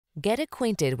Get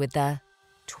acquainted with the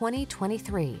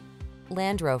 2023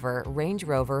 Land Rover Range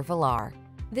Rover Velar.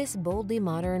 This boldly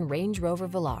modern Range Rover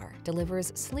Velar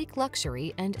delivers sleek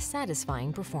luxury and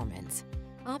satisfying performance.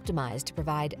 Optimized to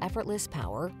provide effortless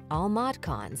power, all mod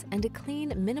cons, and a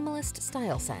clean, minimalist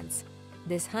style sense.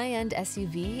 This high-end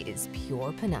SUV is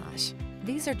pure panache.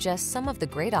 These are just some of the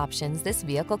great options this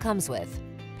vehicle comes with: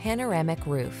 panoramic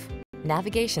roof,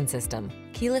 navigation system,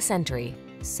 keyless entry,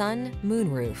 sun,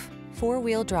 moonroof,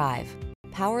 four-wheel drive,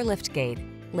 power liftgate,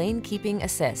 lane keeping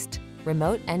assist,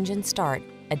 remote engine start,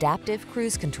 adaptive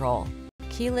cruise control,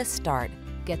 keyless start.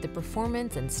 Get the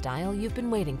performance and style you've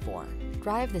been waiting for.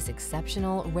 Drive this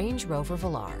exceptional Range Rover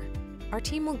Velar. Our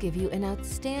team will give you an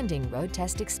outstanding road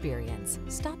test experience.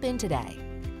 Stop in today.